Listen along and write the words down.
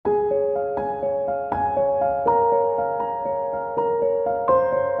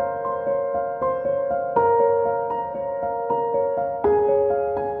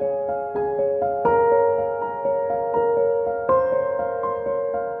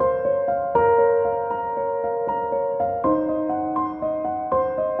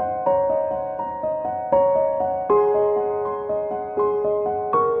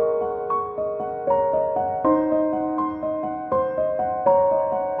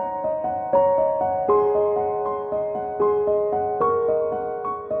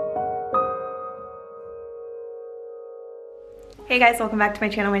guys, welcome back to my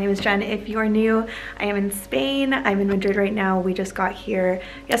channel. My name is Jen. If you're new, I am in Spain. I'm in Madrid right now. We just got here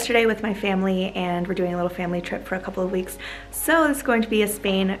yesterday with my family and we're doing a little family trip for a couple of weeks. So this is going to be a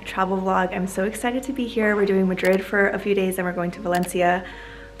Spain travel vlog. I'm so excited to be here. We're doing Madrid for a few days and we're going to Valencia,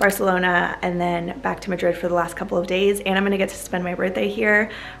 Barcelona, and then back to Madrid for the last couple of days. And I'm gonna get to spend my birthday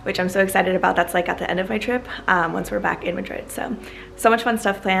here, which I'm so excited about. That's like at the end of my trip once we're back in Madrid. So much fun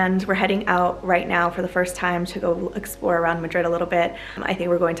stuff planned. We're heading out right now for the first time to go explore around Madrid a little bit. I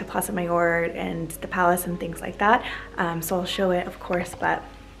think we're going to Plaza Mayor and the palace and things like that. So I'll show it, of course, but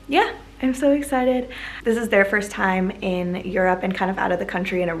yeah, I'm so excited. This is their first time in Europe and kind of out of the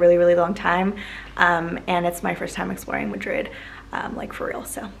country in a really, really long time. And it's my first time exploring Madrid, like for real.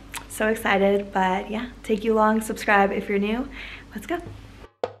 So excited, but yeah, take you along, subscribe if you're new. Let's go.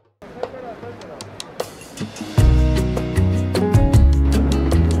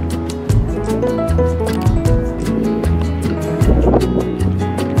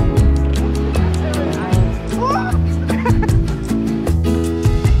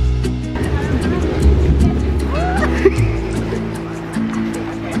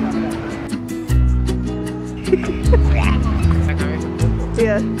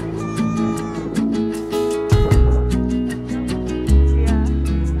 Yeah.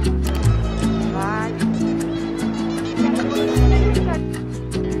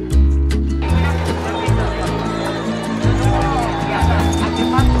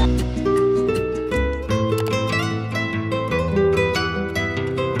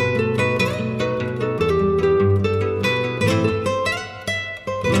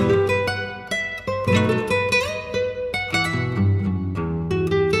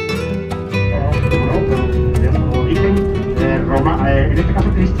 En este caso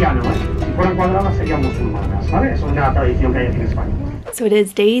cristiano, si fueran cuadradas serían musulmanas, ¿vale? Es una tradición que hay aquí en España. So it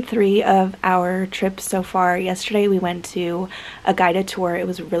is day 3 of our trip so far. Yesterday we went to a guided tour. It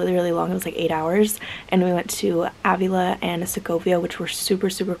was really, really long. It was like 8 hours. And we went to Avila and Segovia, which were super,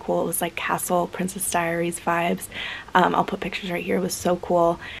 super cool. It was like Castle, Princess Diaries vibes. I'll put pictures right here. It was so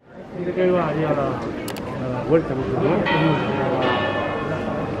cool.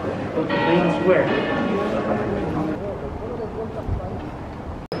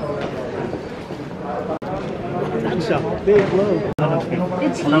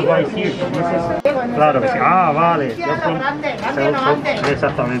 Claro que sí. Ah, vale.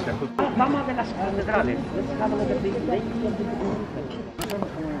 Exactamente. Vamos a ver las catedrales.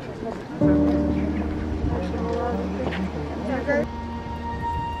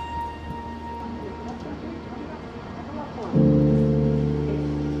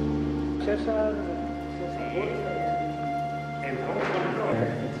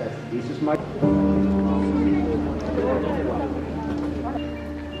 This is my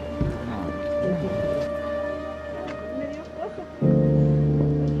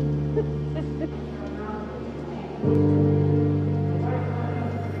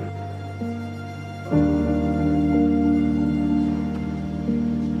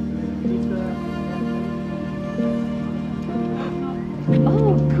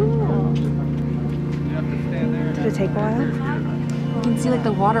Did it take a while? You can see like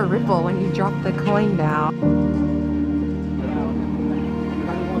the water ripple when you drop the coin down.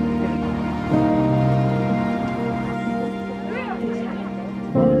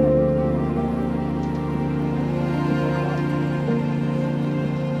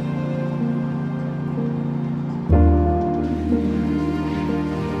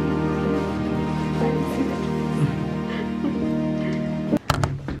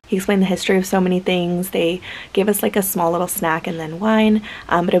 He explained the history of so many things. They gave us like a small little snack and then wine,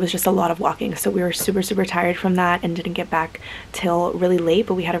 but it was just a lot of walking. So we were super, super tired from that and didn't get back till really late,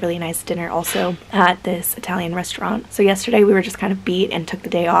 but we had a really nice dinner also at this Italian restaurant. So yesterday we were just kind of beat and took the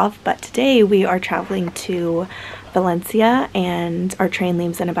day off, but today we are traveling to Valencia and our train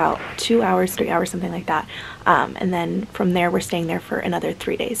leaves in about 2 hours, 3 hours, something like that. And then from there, we're staying there for another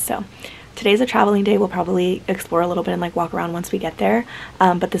 3 days. So today's a traveling day. We'll probably explore a little bit and like walk around once we get there.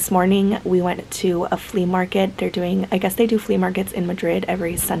 But this morning we went to a flea market. They're doing, I guess they do flea markets in Madrid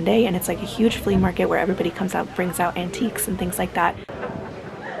every Sunday, and it's like a huge flea market where everybody comes out, brings out antiques and things like that.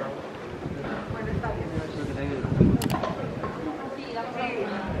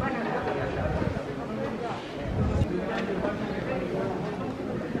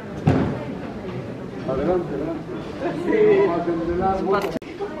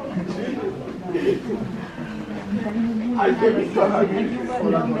 Hay que visitar aquí.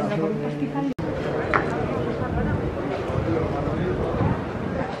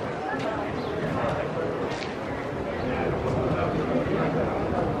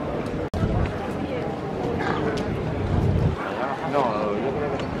 No,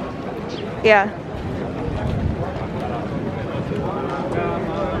 Yeah.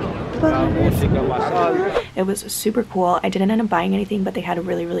 It was super cool. I didn't end up buying anything, but they had a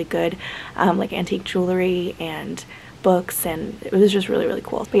really good like antique jewelry and books, and it was just really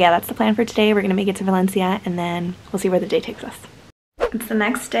cool. But yeah, that's the plan for today. We're gonna make it to Valencia and then we'll see where the day takes us. It's the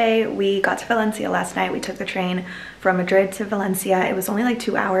next day. We got to Valencia last night. We took the train from Madrid to Valencia. It was only like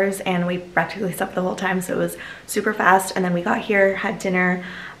 2 hours and we practically slept the whole time, so it was super fast. And then we got here, had dinner,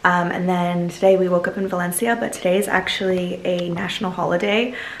 and then today we woke up in Valencia, but today is actually a national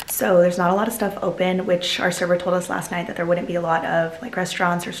holiday, so there's not a lot of stuff open, which our server told us last night that there wouldn't be a lot of like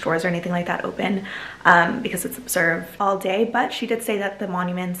restaurants or stores or anything like that open because it's observed all day. But she did say that the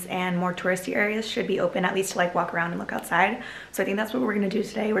monuments and more touristy areas should be open, at least to like walk around and look outside. So I think that's what we're gonna do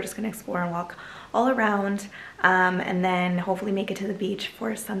today. We're just gonna explore and walk all around, and then hopefully make it to the beach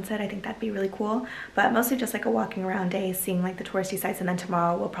for sunset. I think that'd be really cool, but mostly just like a walking around day, seeing like the touristy sites, and then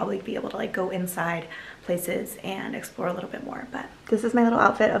tomorrow we'll probably be able to like go inside places and explore a little bit more. But this is my little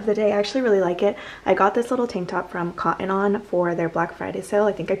outfit of the day. I actually really like it. I got this little tank top from Cotton On for their Black Friday sale.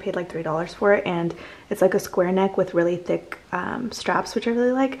 I think I paid like $3 for it, and it's like a square neck with really thick straps, which I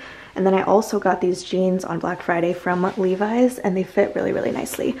really like. And then I also got these jeans on Black Friday from Levi's, and they fit really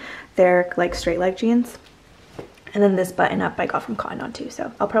nicely. They're like straight leg jeans. And then this button up I got from Cotton On too,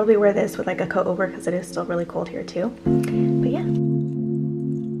 so I'll probably wear this with like a coat over because it is still really cold here too. But yeah.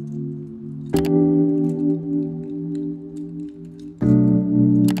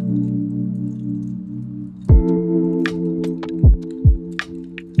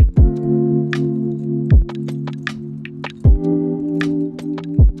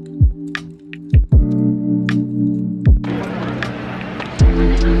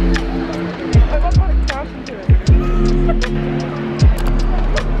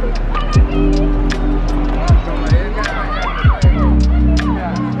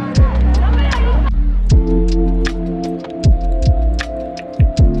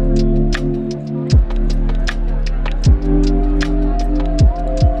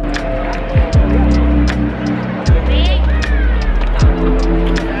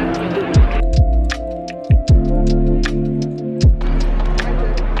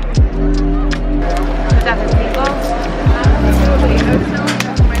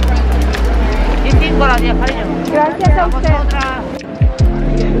 Gracias a usted.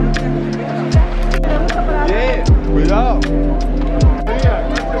 Cuidado.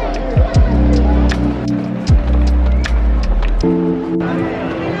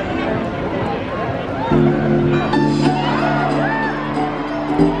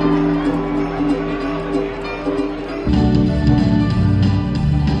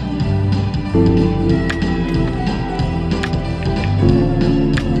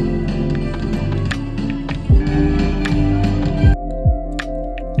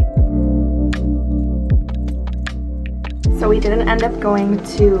 So we didn't end up going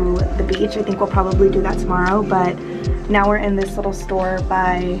to the beach. I think we'll probably do that tomorrow, but now we're in this little store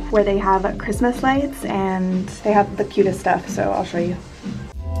by where they have Christmas lights and they have the cutest stuff, so I'll show you.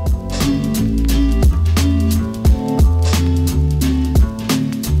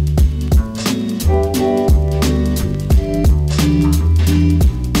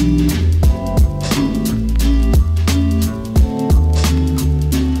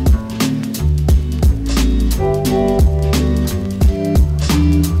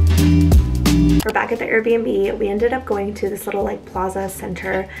 Back at the Airbnb, we ended up going to this little like plaza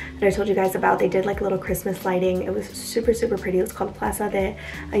center that I told you guys about. They did like little Christmas lighting. It was super pretty. It was called Plaza de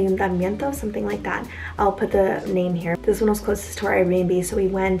Ayuntamiento, something like that. I'll put the name here. This one was closest to our Airbnb, so we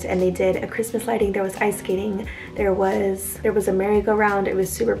went and they did a Christmas lighting. There was ice skating, there was a merry-go-round. It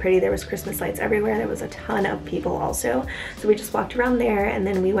was super pretty. There was Christmas lights everywhere. There was a ton of people also, so we just walked around there and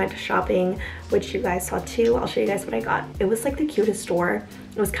then we went shopping, which you guys saw too. I'll show you guys what I got. It was like the cutest store.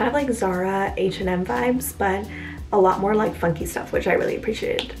 It was kind of like Zara, H&M vibes, but a lot more like funky stuff, which I really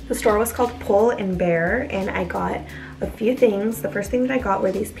appreciated. The store was called Pull and Bear, and I got a few things. The first thing that I got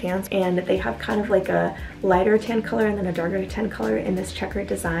were these pants, and they have kind of like a lighter tan color and then a darker tan color in this checkered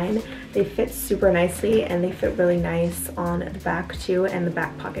design. They fit super nicely and they fit really nice on the back too, and the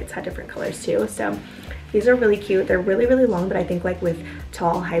back pockets had different colors too. So these are really cute. They're really long, but I think like with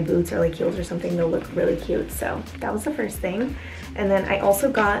tall high boots or like heels or something, they'll look really cute. So that was the first thing. And then I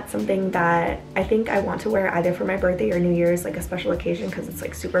also got something that I think I want to wear either for my birthday or New Year's, like a special occasion, because it's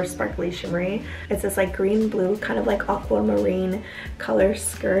like super sparkly, shimmery. It's this like green blue kind of like aquamarine color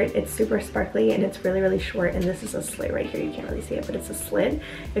skirt. It's super sparkly and it's really short, and this is a slit right here. You can't really see it, but it's a slit.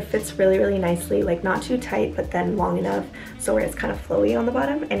 It fits really nicely, like not too tight but then long enough so where it's kind of flowy on the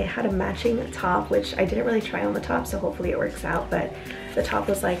bottom. And it had a matching top, which I didn't really try on the top, so hopefully it works out, but The top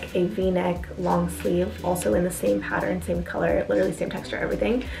was like a v-neck long sleeve, also in the same pattern, same color, literally same texture,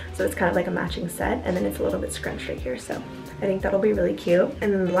 everything. So it's kind of like a matching set, and then it's a little bit scrunched right here. So I think that'll be really cute.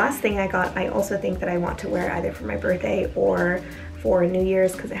 And then the last thing I got, I also think that I want to wear either for my birthday or for New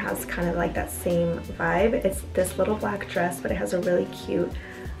Year's, because it has kind of like that same vibe. It's this little black dress, but it has a really cute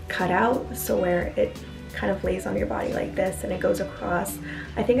cutout, so where it kind of lays on your body like this and it goes across.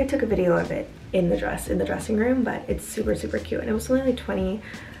 I think I took a video of it in the dressing room, but it's super cute, and it was only like 20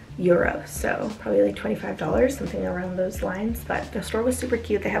 euros, so probably like $25, something around those lines. But the store was super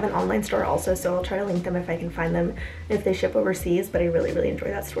cute. They have an online store also, so I'll try to link them if I can find them if they ship overseas, but I really enjoy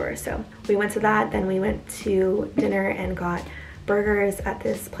that store. So we went to that, then we went to dinner and got burgers at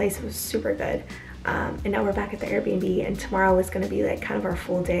this place. It was super good. And now we're back at the Airbnb, and tomorrow is going to be like kind of our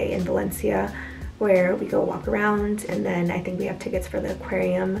full day in Valencia, where we go walk around, and then I think we have tickets for the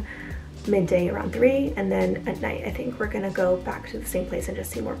aquarium midday around 3, and then at night I think we're gonna go back to the same place and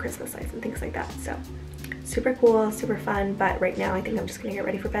just see more Christmas lights and things like that. So super cool, super fun, but right now I think I'm just gonna get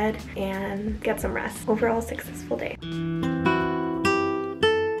ready for bed and get some rest. Overall, successful day.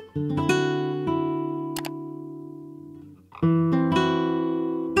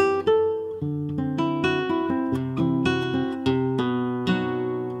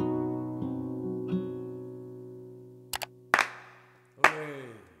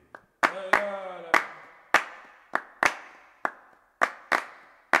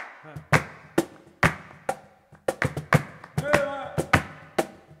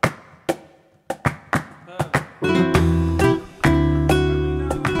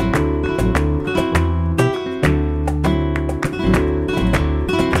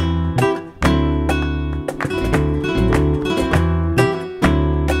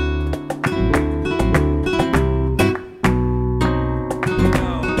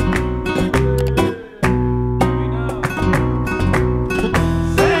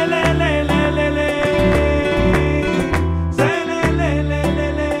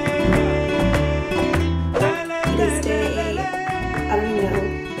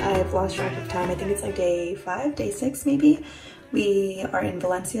 Lost track of time. I think it's like day 5, day 6 maybe. We are in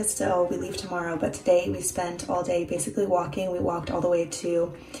Valencia still. We leave tomorrow, but today we spent all day basically walking. We walked all the way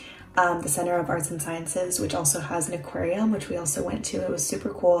to the Center of Arts and Sciences, which also has an aquarium, which we also went to. It was super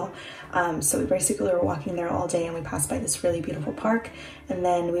cool. So we basically were walking there all day, and we passed by this really beautiful park, and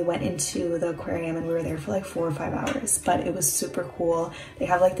then we went into the aquarium and we were there for like 4 or 5 hours, but it was super cool. They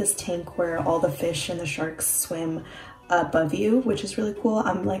have like this tank where all the fish and the sharks swim above you, which is really cool.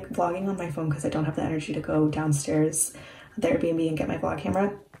 I'm like vlogging on my phone because I don't have the energy to go downstairs at the Airbnb and get my vlog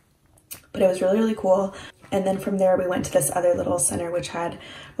camera, but it was really cool. And then from there we went to this other little center which had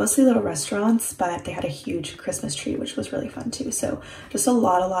mostly little restaurants, but they had a huge Christmas tree, which was really fun too. So just a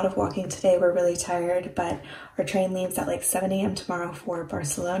lot of walking today. We're really tired, but our train leaves at like 7 a.m. tomorrow for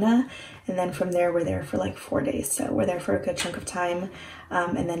Barcelona, and then from there we're there for like 4 days, so we're there for a good chunk of time.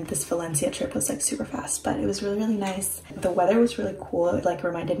 And then this Valencia trip was like super fast, but it was really nice. The weather was really cool. It like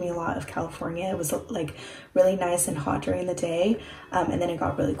reminded me a lot of California. It was like really nice and hot during the day, and then it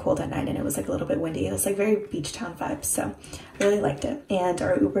got really cold at night, and it was like a little bit windy. It was like very beach town vibes, so I really liked it. And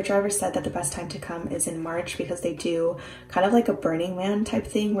our Uber driver said that the best time to come is in March, because they do kind of like a Burning Man type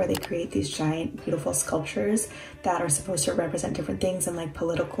thing where they create these giant beautiful sculptures that are supposed to represent different things, and like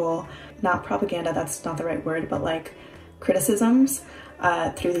political, not propaganda, that's not the right word, but like criticisms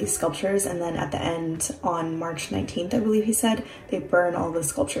through these sculptures. And then at the end on March 19th, I believe he said, they burn all the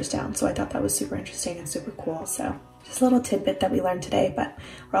sculptures down. So I thought that was super interesting and super cool. So just a little tidbit that we learned today, but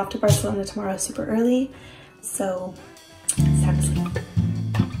we're off to Barcelona tomorrow super early, so it's time to sleep.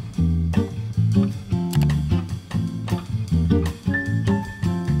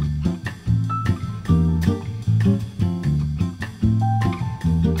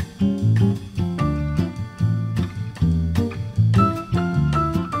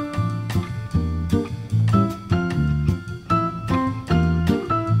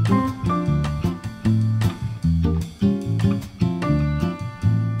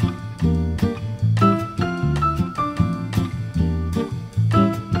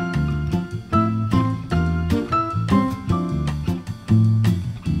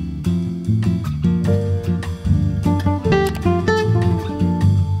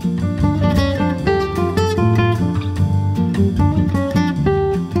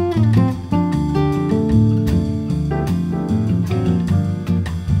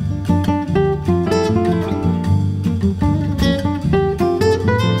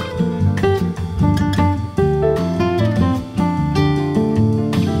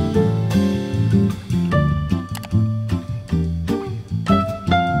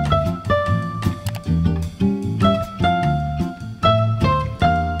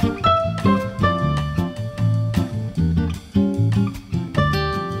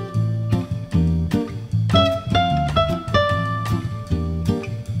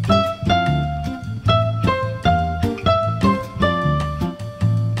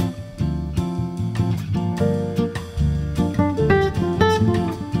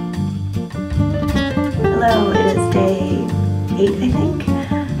 Hello, it is day 8, I think.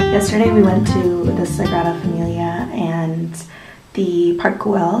 Yesterday we went to the Sagrada Familia and the Park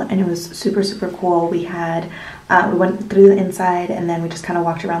Güell, and it was super cool. We went through the inside and then we just kind of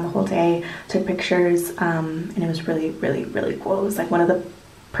walked around the whole day, took pictures, and it was really cool. It was like one of the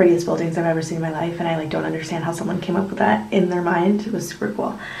prettiest buildings I've ever seen in my life, and I like don't understand how someone came up with that in their mind. It was super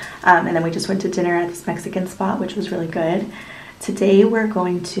cool. And then we just went to dinner at this Mexican spot, which was really good. Today we're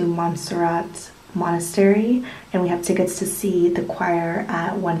going to Montserrat Monastery, and we have tickets to see the choir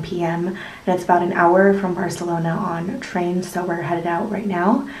at 1 p.m. and it's about an hour from Barcelona on train, so we're headed out right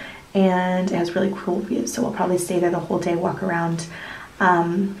now, and it has really cool views, so we'll probably stay there the whole day, walk around,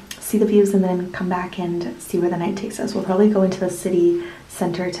 see the views, and then come back and see where the night takes us. We'll probably go into the city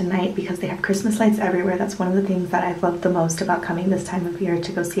center tonight because they have Christmas lights everywhere. That's one of the things that I've loved the most about coming this time of year,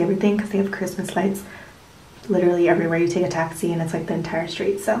 to go see everything, because they have Christmas lights literally everywhere. You take a taxi and it's like the entire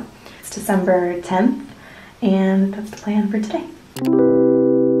street. So it's December 10th and that's the plan for today.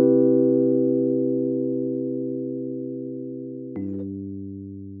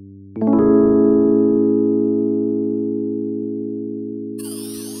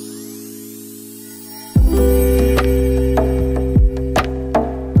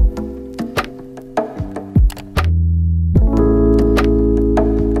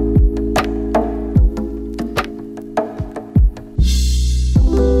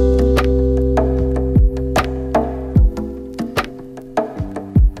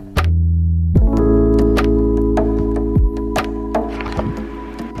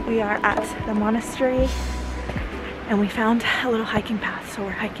 At the monastery and we found a little hiking path, so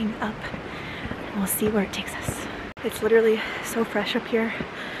we're hiking up and we'll see where it takes us. It's literally so fresh up here,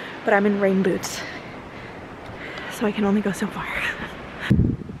 but I'm in rain boots, so I can only go so far.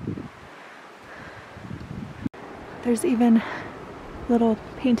 There's even little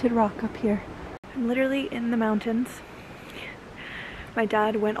painted rock up here. I'm literally in the mountains. My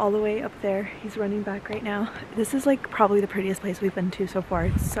dad went all the way up there. He's running back right now. This is like probably the prettiest place we've been to so far.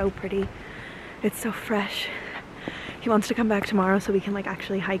 It's so pretty. It's so fresh. He wants to come back tomorrow so we can like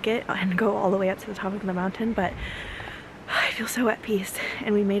actually hike it and go all the way up to the top of the mountain, but I feel so at peace.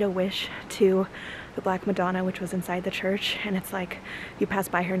 And we made a wish to the Black Madonna, which was inside the church, and it's like you pass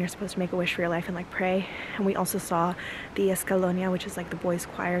by her and you're supposed to make a wish for your life and like pray. And we also saw the Escalonia, which is like the boys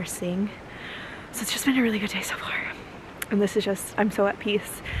choir, sing. So it's just been a really good day so far. And this is just, I'm so at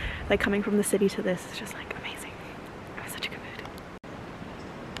peace. Like coming from the city to this is just like amazing. I'm in such a good mood.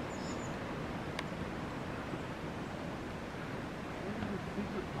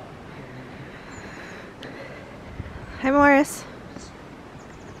 Hi Morris.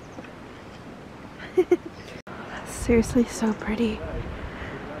 Seriously, so pretty.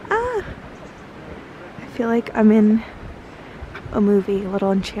 Ah! I feel like I'm in a movie,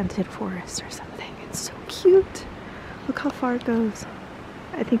 Little Enchanted Forest or something. It's so cute. Look how far it goes.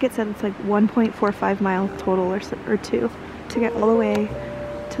 I think it said it's like 1.45 miles total or 2 to get all the way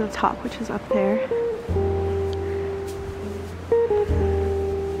to the top, which is up there.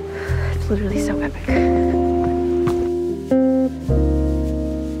 It's literally so epic.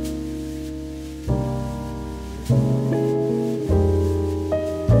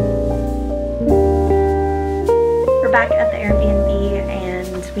 We're back at the Airbnb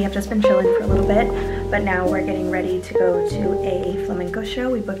and we have just been chilling for a little bit. But now we're getting ready to go to a flamenco show.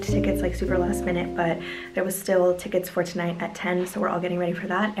 We booked tickets like super last minute, but there was still tickets for tonight at 10, so we're all getting ready for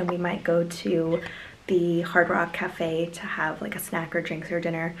that. And we might go to the Hard Rock Cafe to have like a snack or drinks or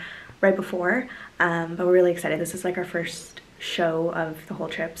dinner right before. But we're really excited. This is like our first show of the whole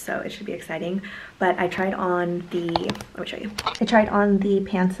trip, so it should be exciting. But I tried on the, let me show you. I tried on the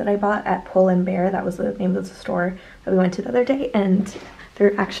pants that I bought at Pull and Bear. That was the name of the store that we went to the other day, and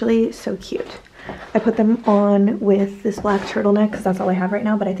they're actually so cute. I put them on with this black turtleneck because that's all I have right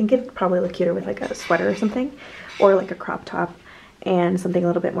now, but I think it'd probably look cuter with like a sweater or something, or like a crop top and something a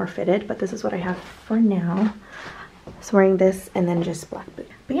little bit more fitted, but this is what I have for now. So wearing this and then just black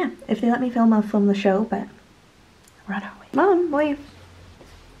boots. But yeah, if they let me film, I'll film the show, but we're on our way. Mom, wave.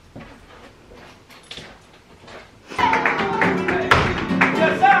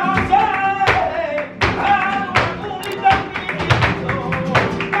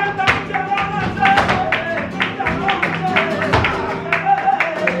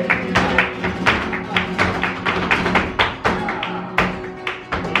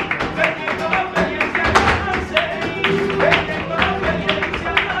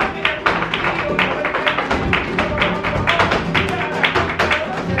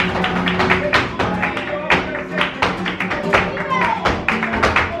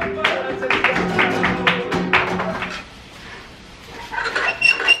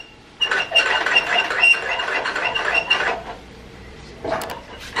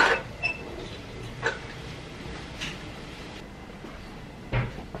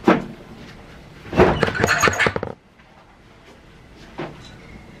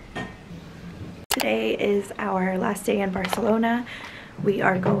 Today is our last day in Barcelona. We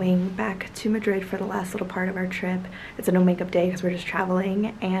are going back to Madrid for the last little part of our trip. It's a no makeup day because we're just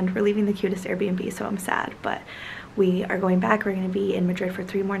traveling, and we're leaving the cutest Airbnb, so I'm sad, but we are going back. We're going to be in Madrid for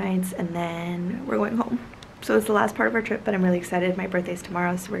 3 more nights and then we're going home. So it's the last part of our trip, but I'm really excited. My birthday's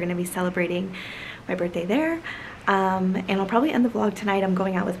tomorrow, so we're going to be celebrating my birthday there. And I'll probably end the vlog tonight. I'm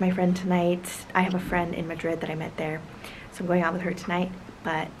going out with my friend tonight. I have a friend in Madrid that I met there, so I'm going out with her tonight.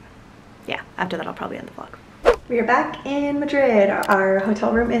 But yeah, after that I'll probably end the vlog. We are back in Madrid. Our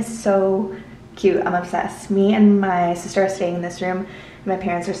hotel room is so cute. I'm obsessed. Me and my sister are staying in this room, and my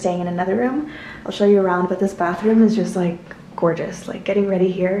parents are staying in another room. I'll show you around, but this bathroom is just like gorgeous. Like getting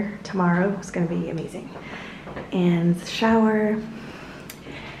ready here tomorrow is gonna be amazing. And the shower.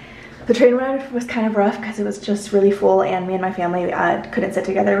 The train ride was kind of rough because it was just really full, and me and my family couldn't sit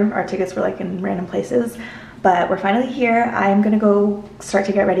together. Our tickets were like in random places, but we're finally here. I'm gonna go start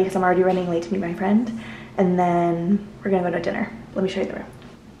to get ready because I'm already running late to meet my friend, and then we're gonna go to dinner. Let me show you the room.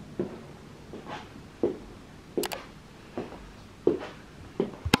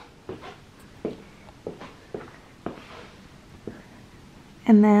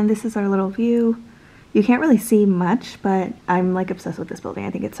 And then this is our little view. You can't really see much, but I'm like obsessed with this building. I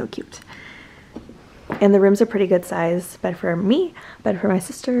think it's so cute. And the rooms are pretty good size. Bed for me, bed for my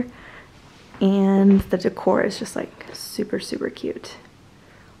sister. And the decor is just like super, super cute.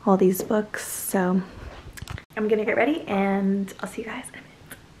 All these books. So I'm gonna get ready and I'll see you guys in a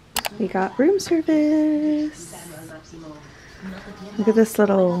minute. We got room service. Look at this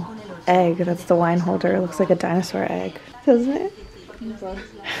little egg. That's the wine holder. It looks like a dinosaur egg, doesn't it?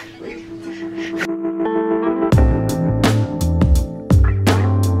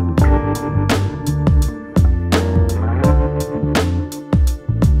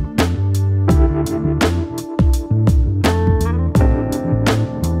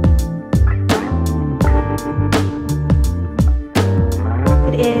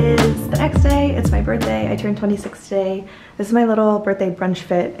 Birthday. I turned 26 today. This is my little birthday brunch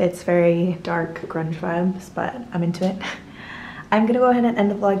fit. It's very dark grunge vibes, but I'm into it. I'm gonna go ahead and end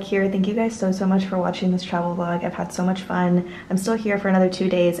the vlog here. Thank you guys so much for watching this travel vlog. I've had so much fun. I'm still here for another 2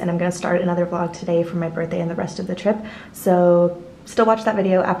 days, and I'm gonna start another vlog today for my birthday and the rest of the trip. So still watch that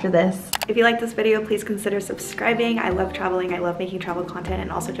video after this. If you like this video, please consider subscribing. I love traveling. I love making travel content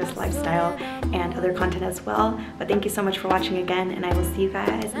and also just lifestyle and other content as well. But thank you so much for watching again, and I will see you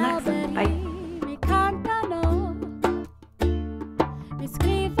guys in the next one. Bye.